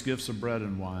on these gifts of bread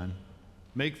and wine.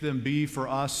 Make them be for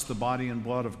us the body and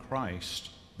blood of Christ,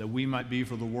 that we might be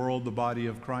for the world the body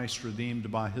of Christ,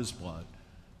 redeemed by his blood.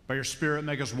 By your Spirit,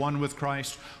 make us one with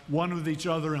Christ, one with each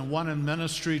other, and one in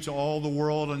ministry to all the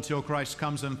world until Christ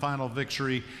comes in final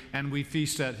victory and we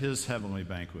feast at his heavenly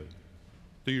banquet.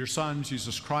 Through your Son,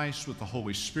 Jesus Christ, with the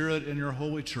Holy Spirit in your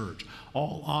holy church,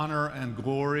 all honor and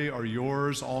glory are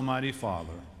yours, Almighty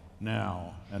Father,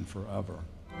 now and forever.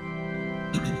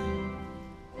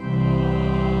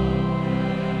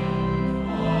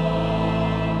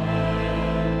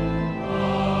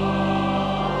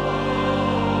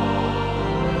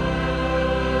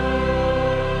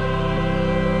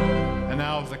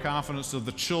 Confidence of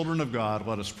the children of God,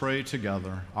 let us pray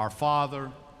together. Our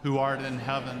Father, who art in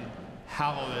heaven,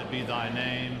 hallowed be thy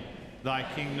name. Thy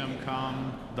kingdom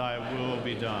come, thy will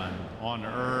be done, on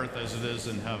earth as it is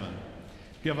in heaven.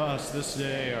 Give us this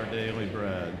day our daily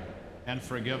bread, and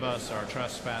forgive us our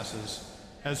trespasses,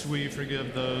 as we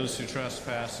forgive those who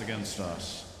trespass against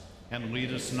us. And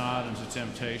lead us not into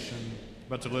temptation,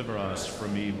 but deliver us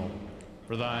from evil.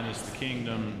 For thine is the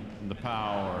kingdom, and the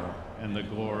power, and the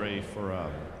glory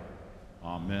forever.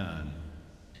 Amen.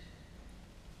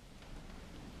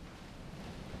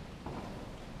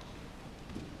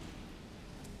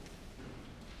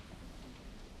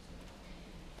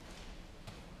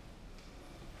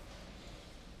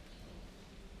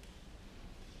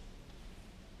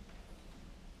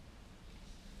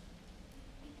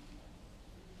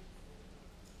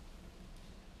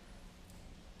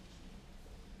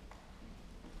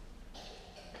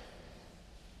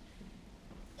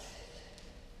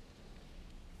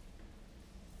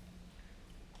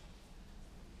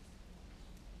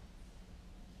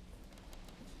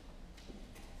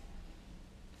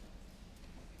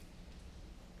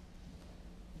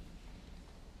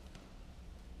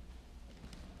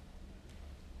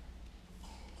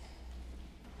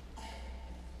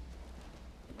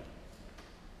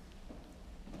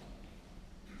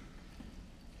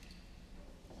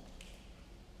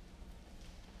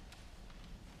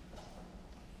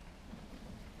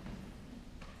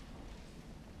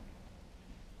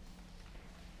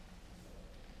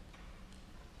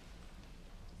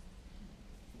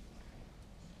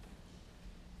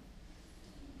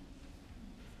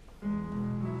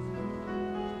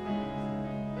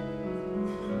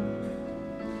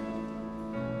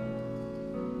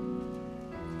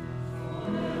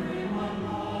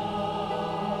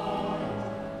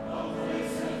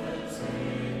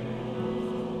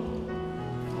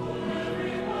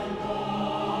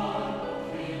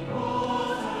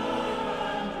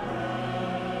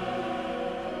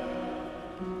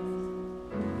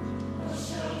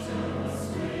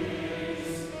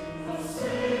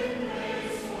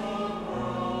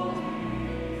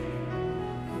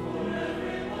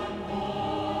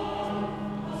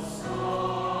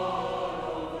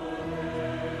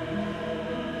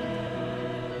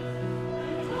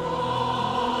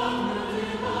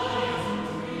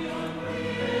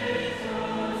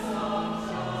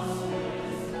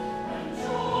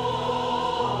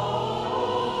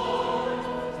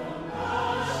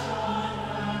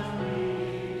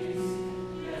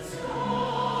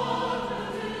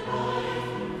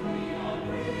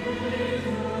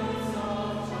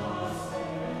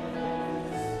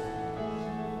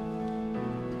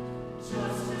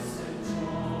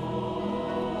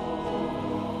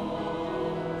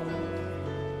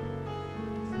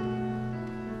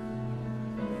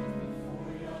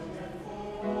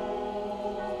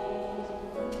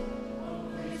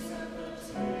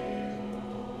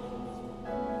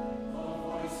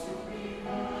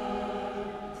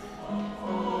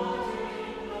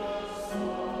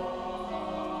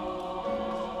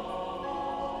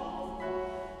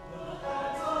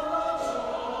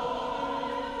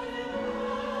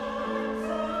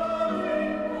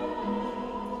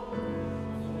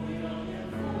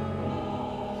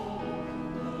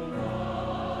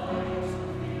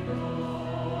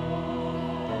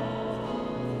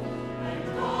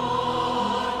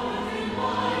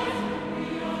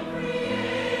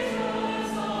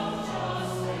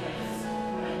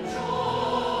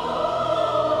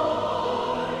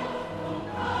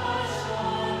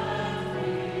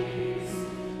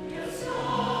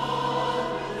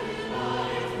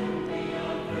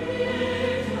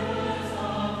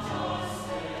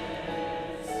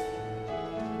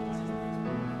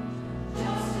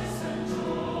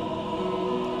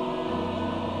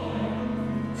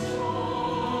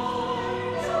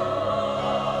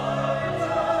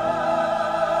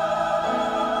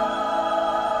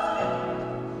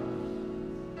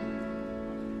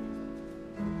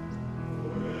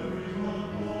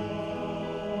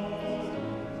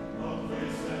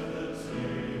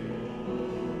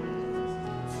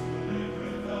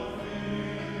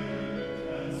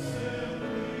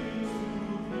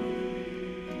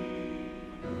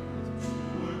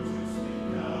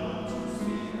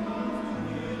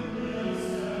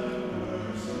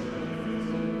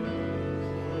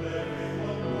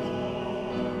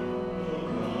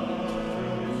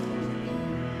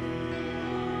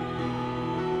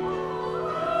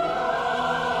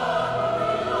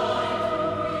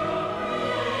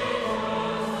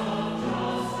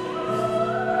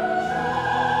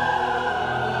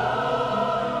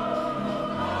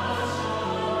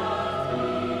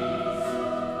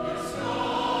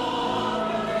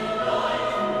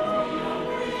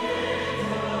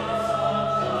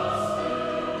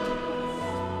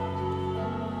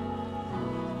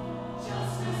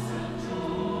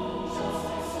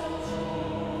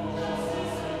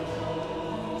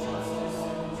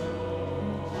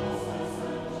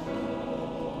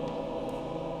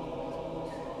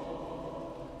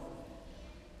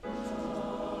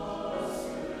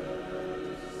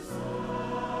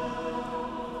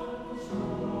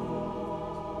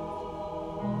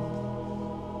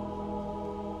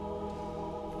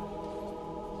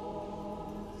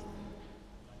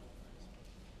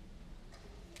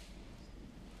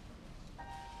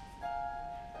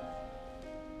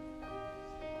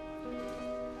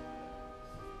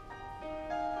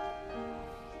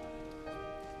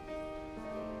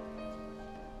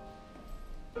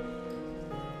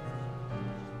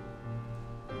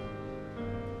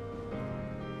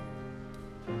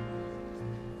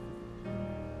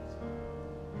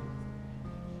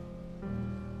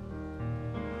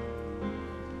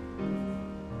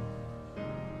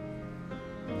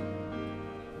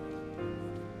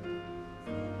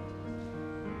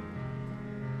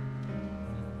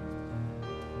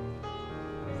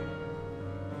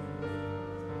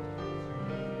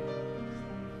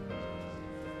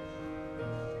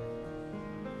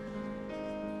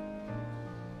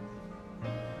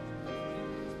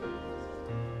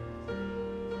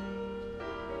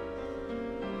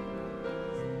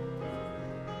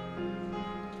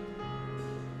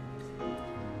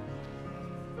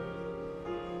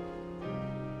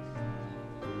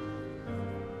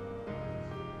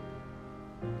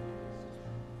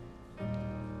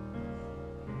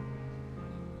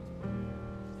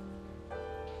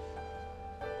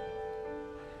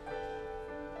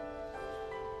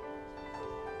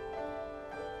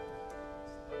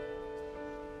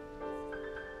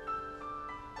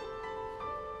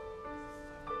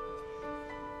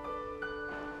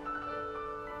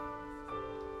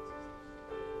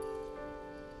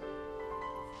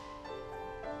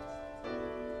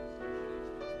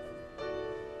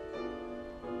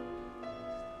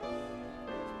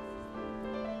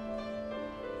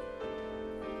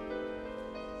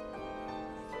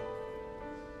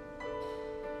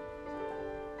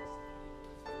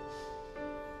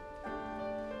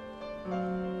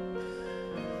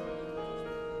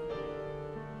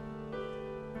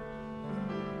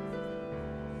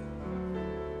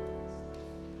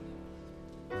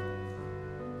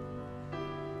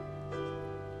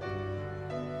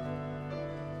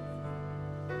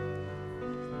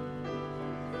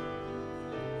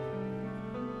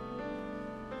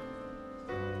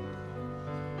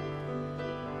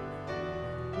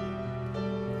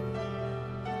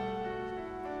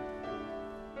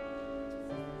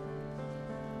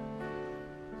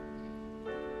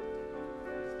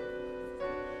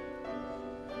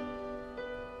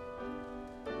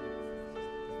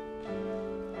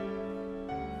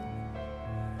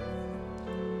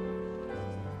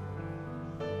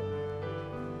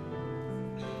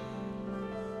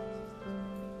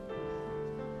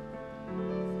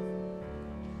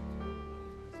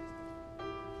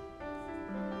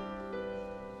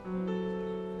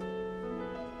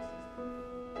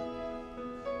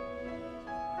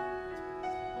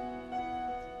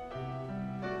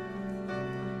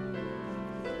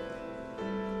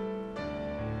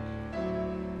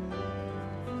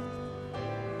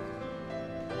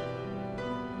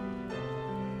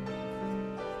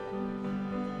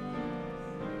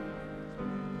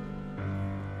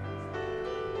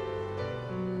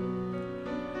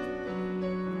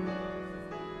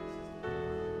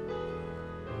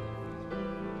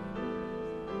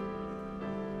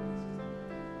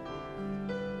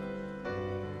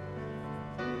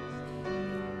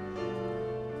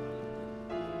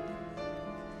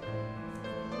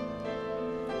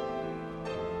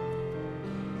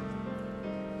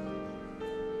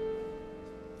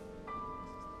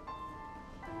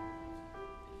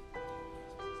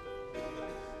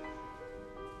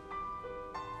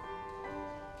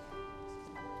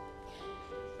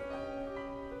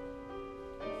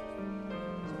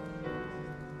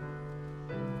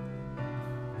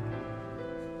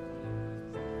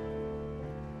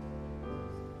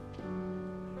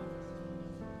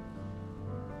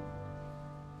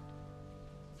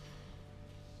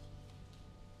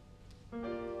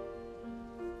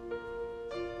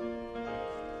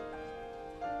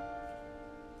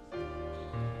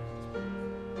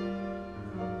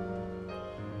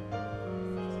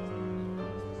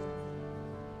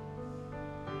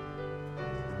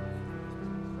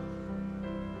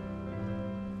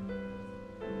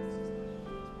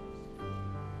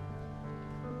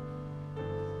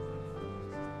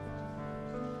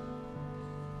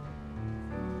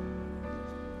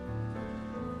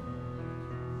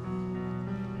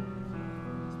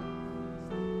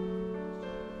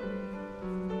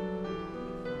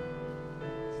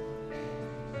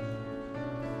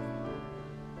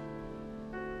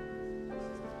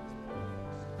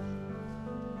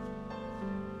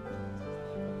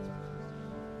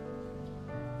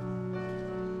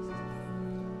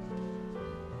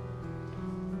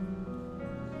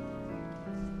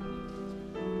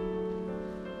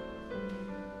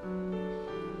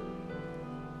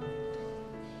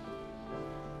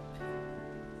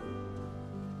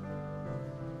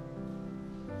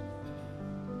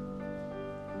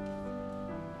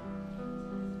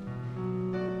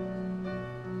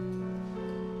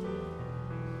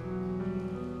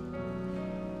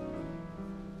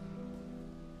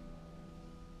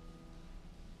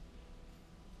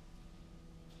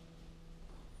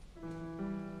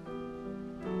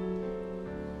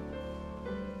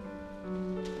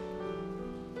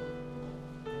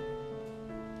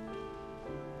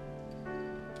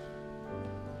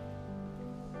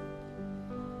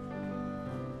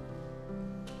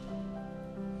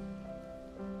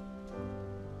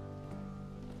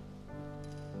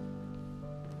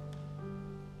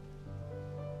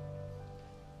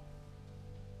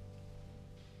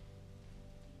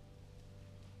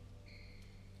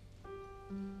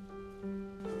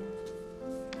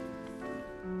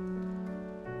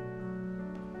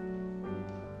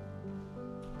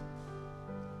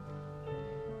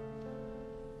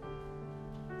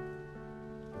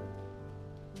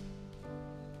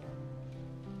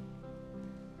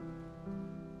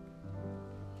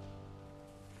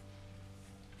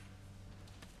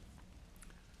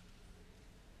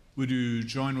 Would you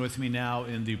join with me now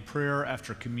in the prayer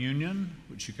after communion,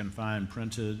 which you can find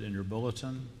printed in your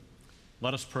bulletin?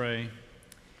 Let us pray.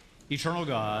 Eternal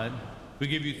God, we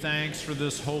give you thanks for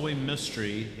this holy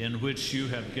mystery in which you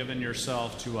have given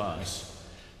yourself to us.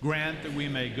 Grant that we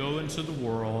may go into the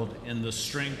world in the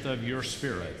strength of your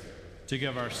Spirit to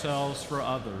give ourselves for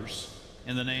others.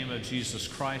 In the name of Jesus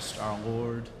Christ our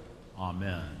Lord,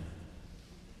 amen.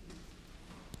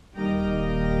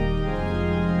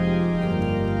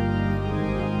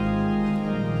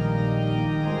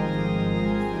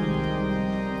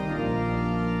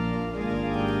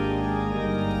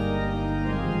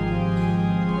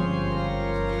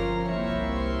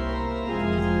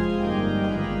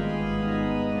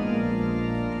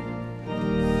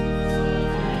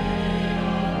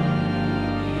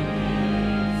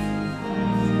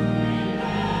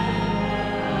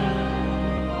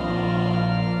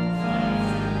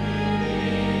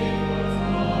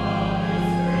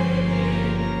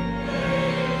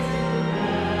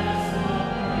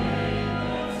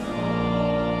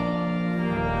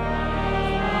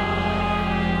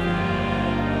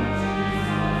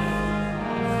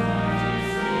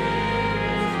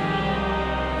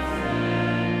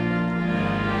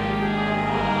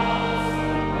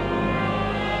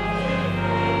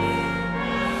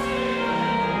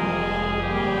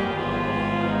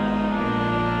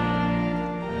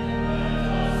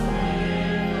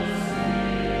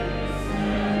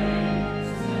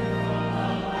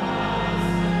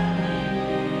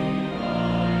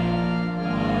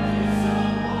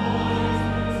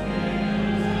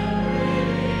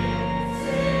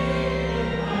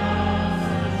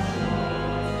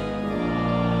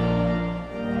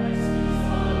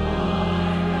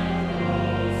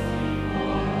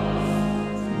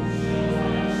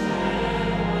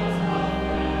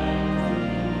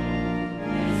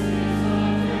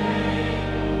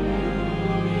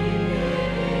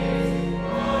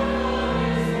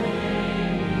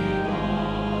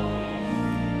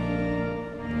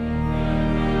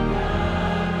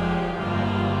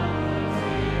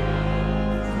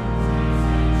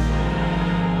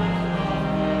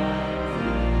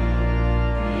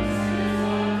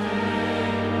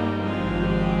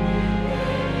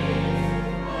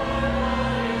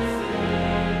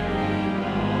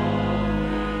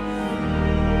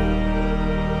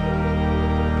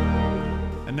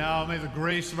 Now may the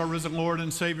grace of our risen Lord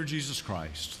and Savior Jesus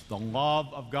Christ, the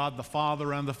love of God the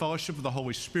Father, and the fellowship of the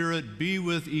Holy Spirit be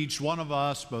with each one of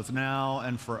us both now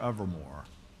and forevermore.